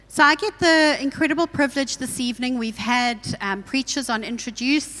So I get the incredible privilege this evening. We've had preachers on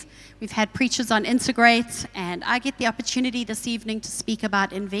Introduce, we've had preachers on Integrate, and I get the opportunity this evening to speak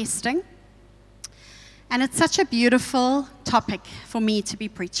about investing. And it's such a beautiful topic for me to be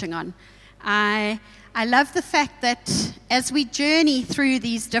preaching on. I love the fact that as we journey through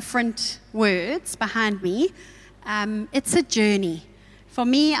these different words behind me, it's a journey. For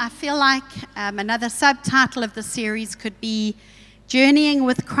me, I feel like another subtitle of the series could be Journeying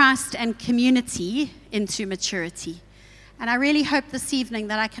with Christ and Community into Maturity. And I really hope this evening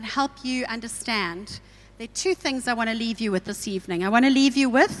that I can help you understand. There are two things I want to leave you with this evening. I want to leave you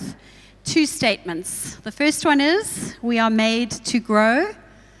with two statements. The first one is, we are made to grow.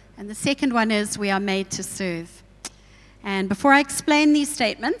 And the second one is, we are made to serve. And before I explain these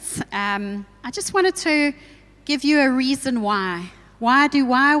statements, I just wanted to give you a reason why. Why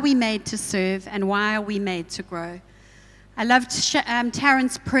are we made to serve, and why are we made to grow? I loved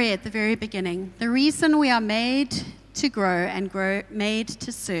Taryn's prayer at the very beginning. The reason we are made to grow and made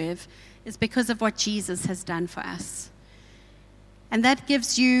to serve is because of what Jesus has done for us. And that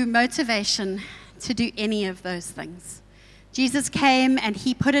gives you motivation to do any of those things. Jesus came and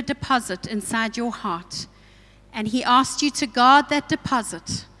he put a deposit inside your heart, and he asked you to guard that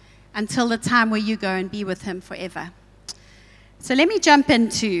deposit until the time where you go and be with him forever. So let me jump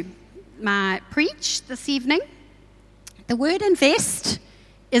into my preach this evening. The word invest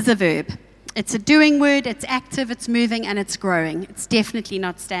is a verb. It's a doing word, it's active, it's moving, and it's growing. It's definitely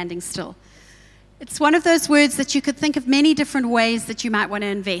not standing still. It's one of those words that you could think of many different ways that you might want to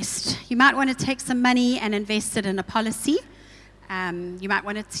invest. You might want to take some money and invest it in a policy. You might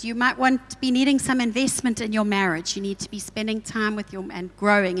want to be needing some investment in your marriage. You need to be spending time and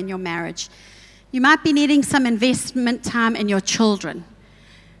growing in your marriage. You might be needing some investment time in your children.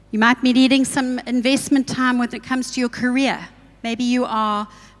 You might be needing some investment time when it comes to your career. Maybe you are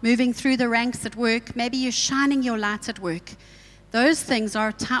moving through the ranks at work. Maybe you're shining your light at work. Those things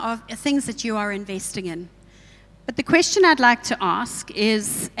are things that you are investing in. But the question I'd like to ask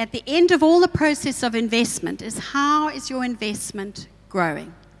is, at the end of all the process of investment, is how is your investment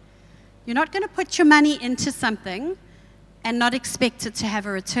growing? You're not going to put your money into something and not expect it to have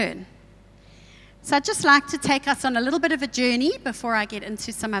a return. So I'd just like to take us on a little bit of a journey before I get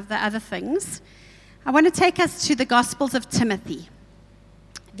into some of the other things. I want to take us to the Gospels of Timothy.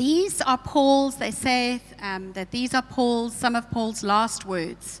 These are Paul's, they say that these are some of Paul's last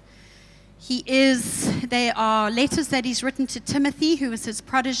words. They are letters that he's written to Timothy, who was his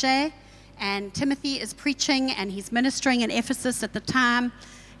protege, and Timothy is preaching and he's ministering in Ephesus at the time,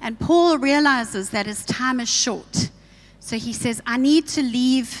 and Paul realizes that his time is short. So he says, I need to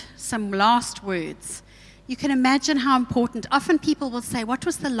leave some last words. You can imagine how important. Often people will say, what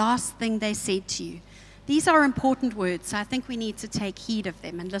was the last thing they said to you? These are important words, so I think we need to take heed of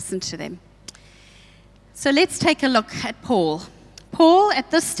them and listen to them. So let's take a look at Paul. Paul, at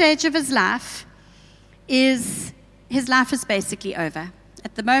this stage of his life is basically over.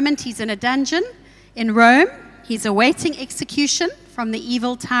 At the moment, he's in a dungeon in Rome. He's awaiting execution from the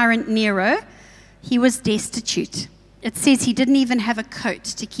evil tyrant Nero. He was destitute. It says he didn't even have a coat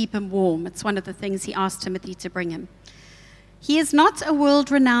to keep him warm. It's one of the things he asked Timothy to bring him. He is not a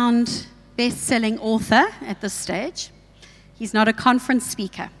world-renowned best-selling author at this stage. He's not a conference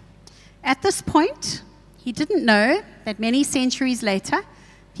speaker. At this point, he didn't know that many centuries later,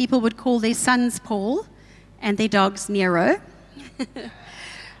 people would call their sons Paul and their dogs Nero.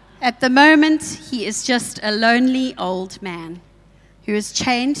 At the moment, he is just a lonely old man who is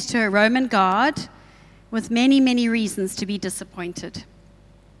chained to a Roman guard with many, many reasons to be disappointed.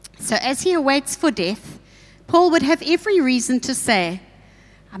 So as he awaits for death, Paul would have every reason to say,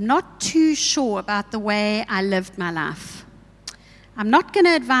 I'm not too sure about the way I lived my life. I'm not going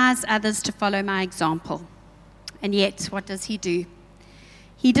to advise others to follow my example. And yet, what does he do?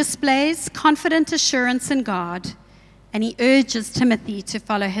 He displays confident assurance in God, and he urges Timothy to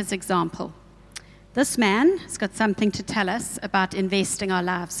follow his example. This man has got something to tell us about investing our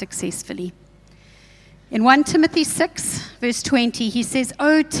lives successfully. In 1 Timothy 6, verse 20, he says,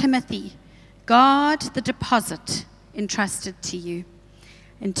 O Timothy, guard the deposit entrusted to you.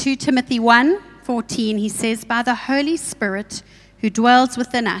 In 2 Timothy 1:14, he says, by the Holy Spirit who dwells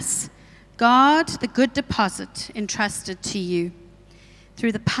within us, guard the good deposit entrusted to you.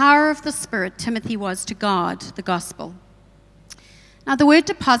 Through the power of the Spirit, Timothy was to guard the gospel. Now, the word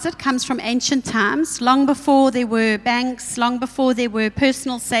deposit comes from ancient times, long before there were banks, long before there were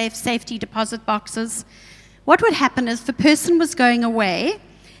personal safety deposit boxes. What would happen is if a person was going away,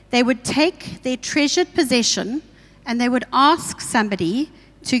 they would take their treasured possession and they would ask somebody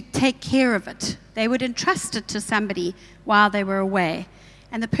to take care of it. They would entrust it to somebody while they were away.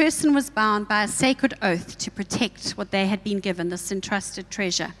 and the person was bound by a sacred oath to protect what they had been given, this entrusted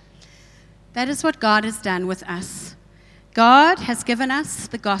treasure. That is what God has done with us. God has given us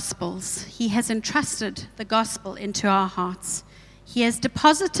the Gospels. He has entrusted the Gospel into our hearts. He has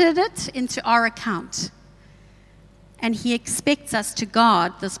deposited it into our account. And He expects us to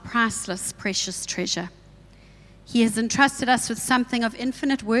guard this priceless, precious treasure. He has entrusted us with something of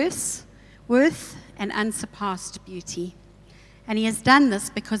infinite worth and unsurpassed beauty. And He has done this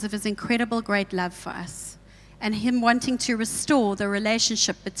because of His incredible great love for us and Him wanting to restore the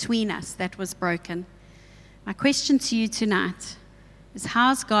relationship between us that was broken. My question to you tonight is,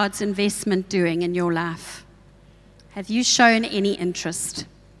 how's God's investment doing in your life? Have you shown any interest?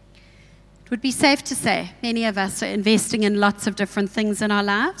 It would be safe to say many of us are investing in lots of different things in our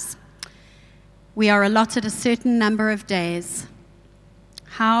lives. We are allotted a certain number of days.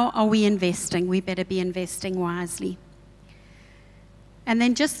 How are we investing? We better be investing wisely. And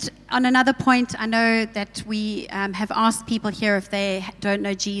then just on another point, I know that we have asked people here if they don't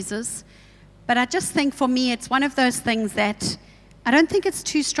know Jesus. But I just think for me, it's one of those things that I don't think it's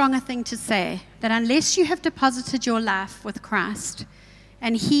too strong a thing to say, that unless you have deposited your life with Christ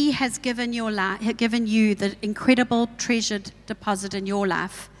and He has given you the incredible treasured deposit in your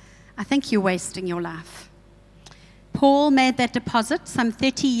life, I think you're wasting your life. Paul made that deposit some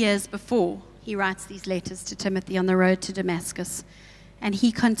 30 years before he writes these letters to Timothy on the road to Damascus. And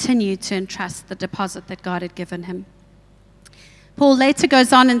he continued to entrust the deposit that God had given him. Paul later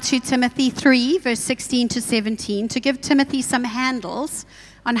goes on in 2 Timothy 3, verse 16 to 17, to give Timothy some handles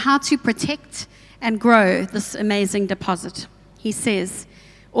on how to protect and grow this amazing deposit. He says,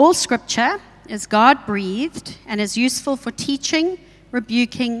 all Scripture is God-breathed and is useful for teaching,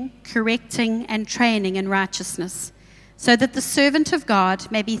 rebuking, correcting, and training in righteousness, so that the servant of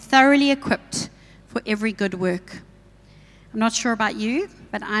God may be thoroughly equipped for every good work. I'm not sure about you,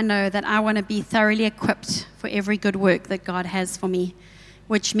 but I know that I want to be thoroughly equipped for every good work that God has for me,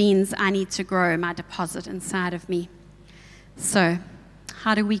 which means I need to grow my deposit inside of me. So,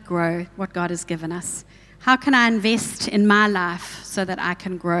 how do we grow what God has given us? How can I invest in my life so that I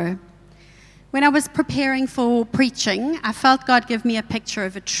can grow? When I was preparing for preaching, I felt God give me a picture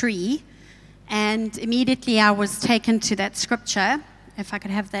of a tree, and immediately I was taken to that scripture. If I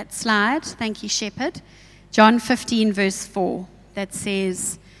could have that slide. Thank you, Shepherd. John 15, verse 4, that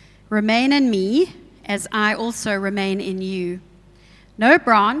says, remain in me as I also remain in you. No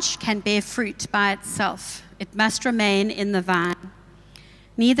branch can bear fruit by itself. It must remain in the vine.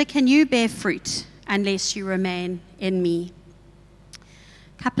 Neither can you bear fruit unless you remain in me.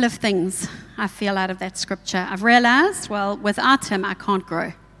 A couple of things I feel out of that scripture. I've realized, well, without Him, I can't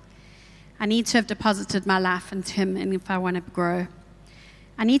grow. I need to have deposited my life into Him, and if I want to grow,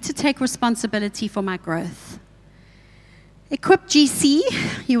 I need to take responsibility for my growth. Equip GC,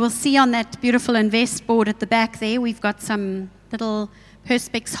 you will see on that beautiful invest board at the back there, we've got some little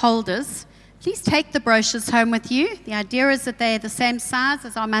Perspex holders. Please take the brochures home with you. The idea is that they're the same size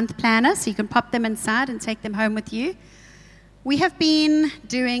as our month planner, so you can pop them inside and take them home with you. We have been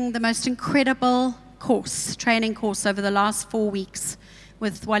doing the most incredible training course over the last 4 weeks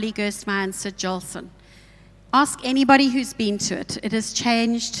with Wally Gerstmeyer and Sid Jolson. Ask anybody who's been to it. It has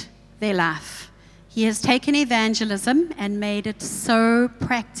changed their life. He has taken evangelism and made it so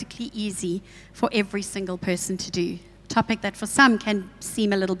practically easy for every single person to do. A topic that for some can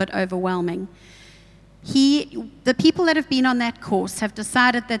seem a little bit overwhelming. The people that have been on that course have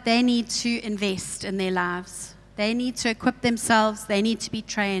decided that they need to invest in their lives. They need to equip themselves. They need to be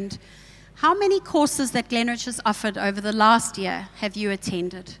trained. How many courses that Glenridge has offered over the last year have you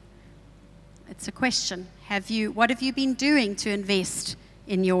attended? It's a question. What have you been doing to invest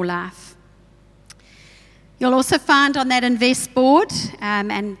in your life? You'll also find on that invest board,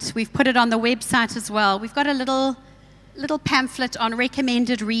 and we've put it on the website as well, we've got a little pamphlet on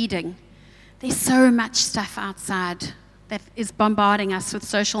recommended reading. There's so much stuff outside that is bombarding us with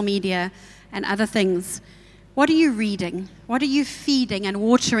social media and other things. What are you reading? What are you feeding and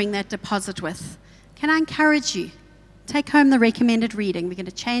watering that deposit with? Can I encourage you? Take home the recommended reading. We're going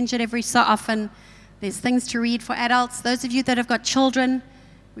to change it every so often. There's things to read for adults. Those of you that have got children,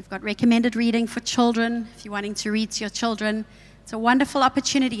 we've got recommended reading for children. If you're wanting to read to your children, it's a wonderful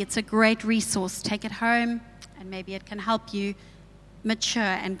opportunity. It's a great resource. Take it home, and maybe it can help you mature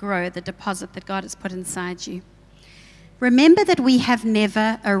and grow the deposit that God has put inside you. Remember that we have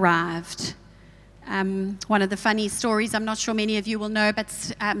never arrived. One of the funny stories, I'm not sure many of you will know, but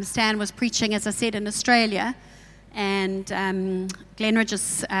Stan was preaching, as I said, in Australia. And Glenridge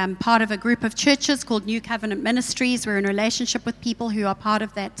is part of a group of churches called New Covenant Ministries. We're in a relationship with people who are part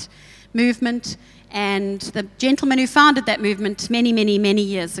of that movement. And the gentleman who founded that movement many, many, many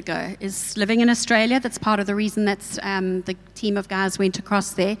years ago is living in Australia. That's part of the reason that the team of guys went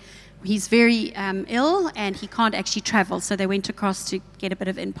across there. He's very ill and he can't actually travel, so they went across to get a bit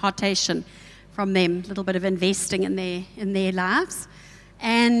of impartation from them, a little bit of investing in their lives.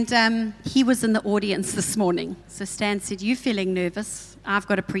 And he was in the audience this morning. So Stan said, "You feeling nervous? I've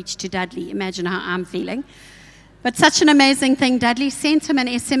got to preach to Dudley. Imagine how I'm feeling." But such an amazing thing. Dudley sent him an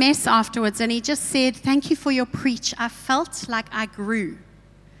SMS afterwards, and he just said, "Thank you for your preach. I felt like I grew."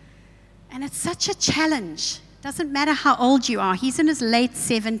 And it's such a challenge. Doesn't matter how old you are. He's in his late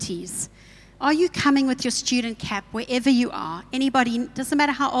 70s. Are you coming with your student cap wherever you are? Anybody, doesn't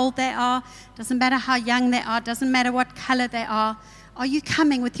matter how old they are, doesn't matter how young they are, doesn't matter what color they are. Are you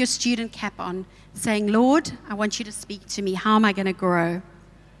coming with your student cap on, saying, "Lord, I want you to speak to me. How am I going to grow?"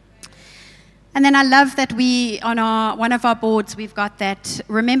 And then I love that on one of our boards, we've got that.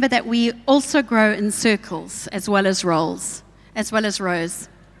 Remember that we also grow in circles as well as rows.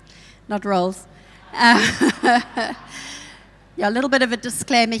 Not roles. Yeah, a little bit of a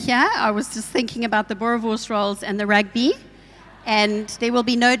disclaimer here. I was just thinking about the Boerewors rolls and the rugby, and there will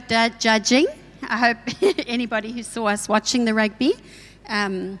be no judging. I hope anybody who saw us watching the rugby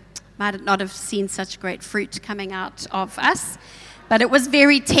might not have seen such great fruit coming out of us. But it was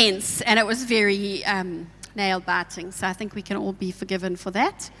very tense and it was very nail-biting. So I think we can all be forgiven for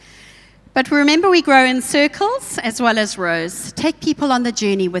that. But remember, we grow in circles as well as rows. Take people on the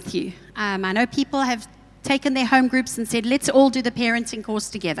journey with you. I know people have taken their home groups and said, "Let's all do the parenting course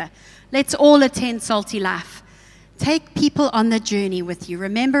together. Let's all attend Salty Life." Take people on the journey with you.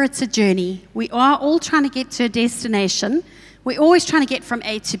 Remember, it's a journey. We are all trying to get to a destination. We're always trying to get from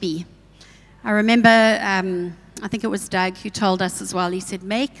A to B. I remember... I think it was Doug who told us as well. He said,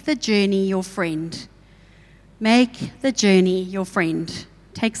 "Make the journey your friend. Make the journey your friend."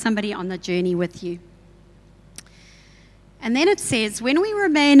 Take somebody on the journey with you. And then it says, when we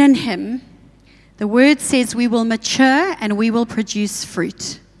remain in him, the word says we will mature and we will produce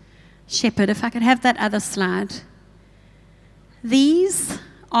fruit. Shepherd, if I could have that other slide. These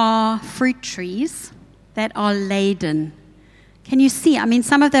are fruit trees that are laden. Can you see? I mean,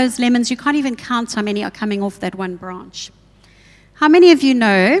 some of those lemons, you can't even count how many are coming off that one branch. How many of you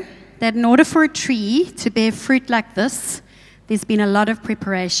know that in order for a tree to bear fruit like this, there's been a lot of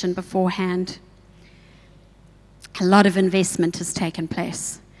preparation beforehand? A lot of investment has taken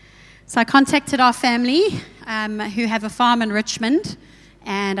place. So I contacted our family who have a farm in Richmond,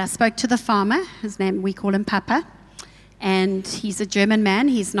 and I spoke to the farmer. His name, we call him Papa, and he's a German man.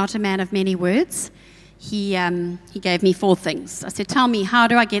 He's not a man of many words. He gave me 4 things. I said, "Tell me, how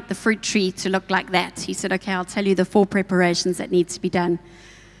do I get the fruit tree to look like that?" He said, "Okay, I'll tell you the 4 preparations that need to be done."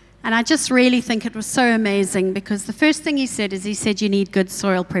 And I just really think it was so amazing, because the first thing he said you need good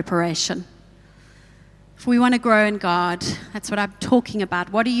soil preparation. If we want to grow in God, that's what I'm talking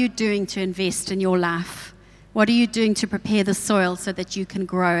about. What are you doing to invest in your life? What are you doing to prepare the soil so that you can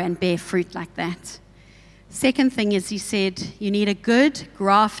grow and bear fruit like that? Second thing is, he said, you need a good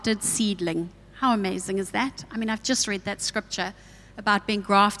grafted seedling. How amazing is that? I mean, I've just read that scripture about being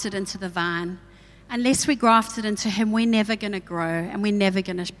grafted into the vine. Unless we're grafted into him, we're never going to grow and we're never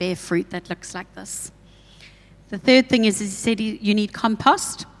going to bear fruit that looks like this. The third thing is he said you need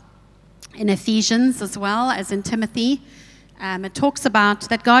compost. In Ephesians as well as in Timothy, it talks about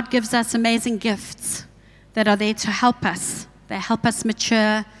that God gives us amazing gifts that are there to help us. They help us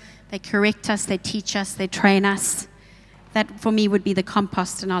mature, they correct us, they teach us, they train us. That, for me, would be the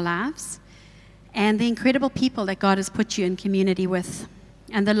compost in our lives. And the incredible people that God has put you in community with.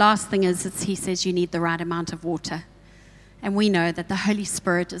 And the last thing is, he says you need the right amount of water. And we know that the Holy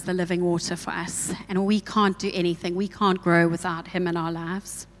Spirit is the living water for us. And we can't do anything. We can't grow without him in our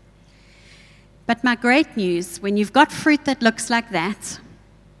lives. But my great news, when you've got fruit that looks like that,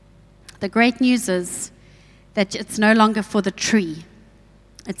 the great news is that it's no longer for the tree.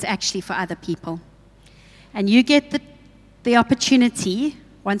 It's actually for other people. And you get the opportunity,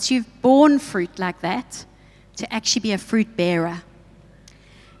 once you've borne fruit like that, to actually be a fruit bearer.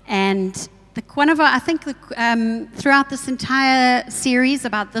 And throughout this entire series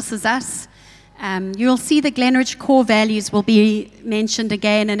about This Is Us, you'll see the Glenridge core values will be mentioned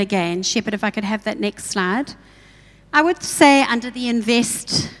again and again. Shepherd, if I could have that next slide. I would say under the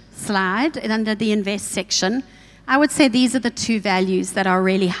invest slide, and under the invest section, I would say these are the 2 values that are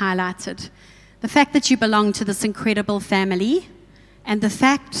really highlighted. The fact that you belong to this incredible family, and the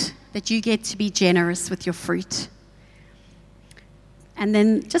fact that you get to be generous with your fruit. And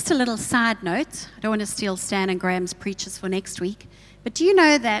then just a little side note, I don't want to steal Stan and Graham's preachers for next week, but do you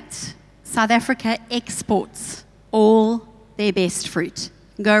know that South Africa exports all their best fruit?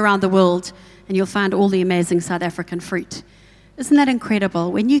 Go around the world and you'll find all the amazing South African fruit. Isn't that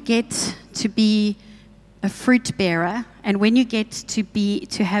incredible? When you get to be a fruit bearer and when you get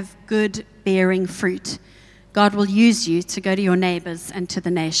to have good bearing fruit, God will use you to go to your neighbors and to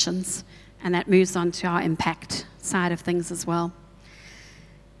the nations. And that moves on to our impact side of things as well.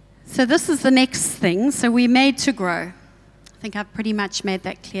 So this is the next thing. So we're made to grow. I think I've pretty much made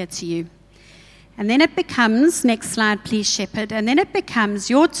that clear to you. And then it becomes, next slide please, Shepherd, and then it becomes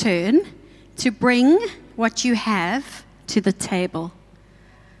your turn to bring what you have to the table.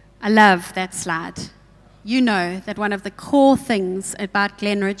 I love that slide. You know that one of the core things about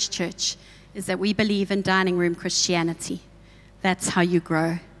Glenridge Church is that we believe in dining room Christianity. That's how you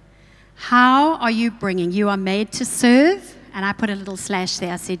grow. How are you bringing? You are made to serve, and I put a little slash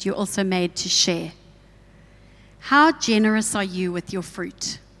there. I said you're also made to share. How generous are you with your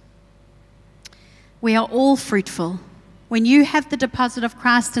fruit? We are all fruitful. When you have the deposit of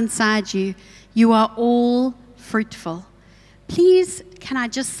Christ inside you, you are all fruitful. Please, can I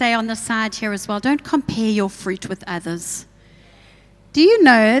just say on the side here as well, don't compare your fruit with others. Do you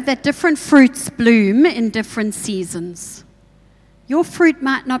know that different fruits bloom in different seasons? Your fruit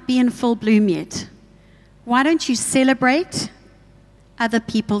might not be in full bloom yet. Why don't you celebrate other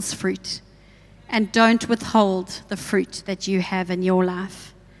people's fruit and don't withhold the fruit that you have in your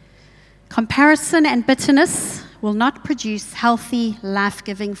life? Comparison and bitterness will not produce healthy,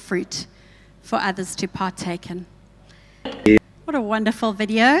 life-giving fruit for others to partake in. What a wonderful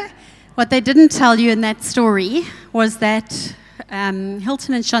video. What they didn't tell you in that story was that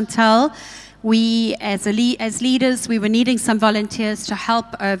Hilton and Chantel, we as leaders, we were needing some volunteers to help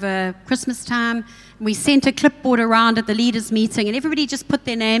over Christmas time. We sent a clipboard around at the leaders meeting, and everybody just put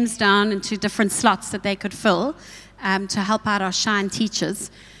their names down into different slots that they could fill to help out our Shine teachers.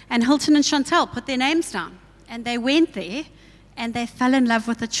 And Hilton and Chantel put their names down, and they went there, and they fell in love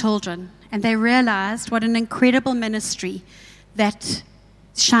with the children, and they realized what an incredible ministry that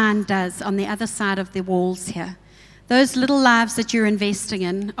Shine does on the other side of the walls here. Those little lives that you're investing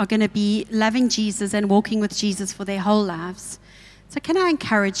in are going to be loving Jesus and walking with Jesus for their whole lives. So can I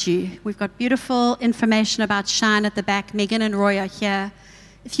encourage you? We've got beautiful information about Shine at the back. Megan and Roy are here.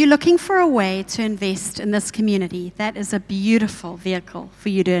 If you're looking for a way to invest in this community, that is a beautiful vehicle for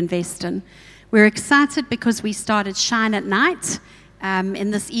you to invest in. We're excited because we started Shine at night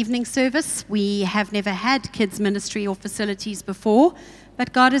in this evening service. We have never had kids ministry or facilities before,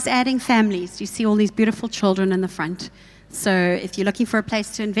 but God is adding families. You see all these beautiful children in the front. So if you're looking for a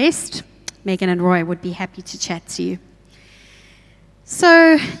place to invest, Megan and Roy would be happy to chat to you.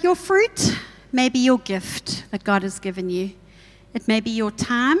 So your fruit may be your gift that God has given you. It may be your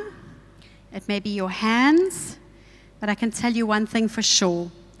time. It may be your hands. But I can tell you one thing for sure.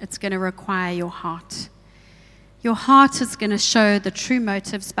 It's going to require your heart. Your heart is going to show the true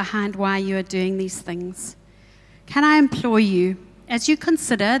motives behind why you are doing these things. Can I implore you, as you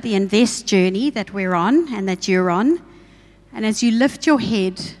consider the invest journey that we're on and that you're on, and as you lift your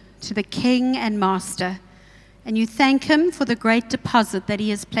head to the King and Master, and you thank Him for the great deposit that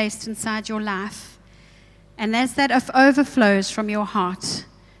He has placed inside your life, and as that overflows from your heart,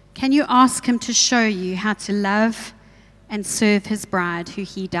 can you ask Him to show you how to love and serve His bride who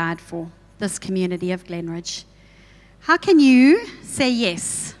He died for, this community of Glenridge? How can you say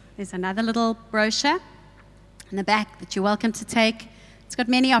yes? There's another little brochure in the back that you're welcome to take. It's got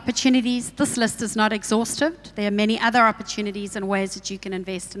many opportunities. This list is not exhaustive. There are many other opportunities and ways that you can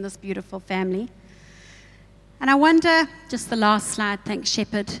invest in this beautiful family. And I wonder, just the last slide, thanks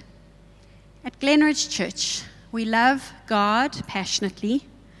Shepherd. At Glenridge Church, we love God passionately,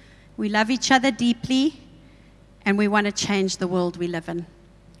 we love each other deeply, and we want to change the world we live in,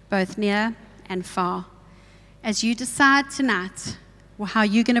 both near and far. As you decide tonight how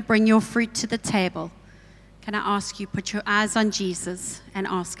you're going to bring your fruit to the table, can I ask you, put your eyes on Jesus and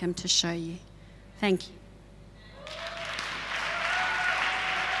ask Him to show you. Thank you.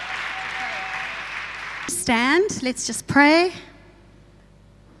 Stand, let's just pray.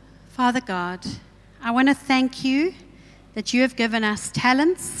 Father God, I want to thank you that you have given us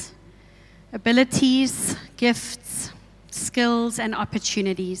talents, abilities, gifts, skills, and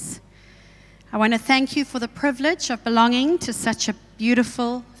opportunities. I want to thank you for the privilege of belonging to such a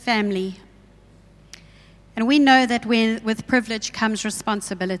beautiful family. And we know that with privilege comes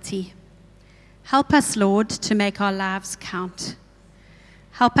responsibility. Help us, Lord, to make our lives count.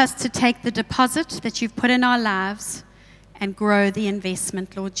 Help us to take the deposit that you've put in our lives and grow the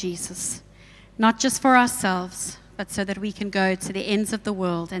investment, Lord Jesus. Not just for ourselves, but so that we can go to the ends of the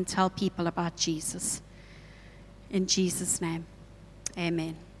world and tell people about Jesus. In Jesus' name,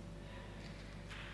 amen.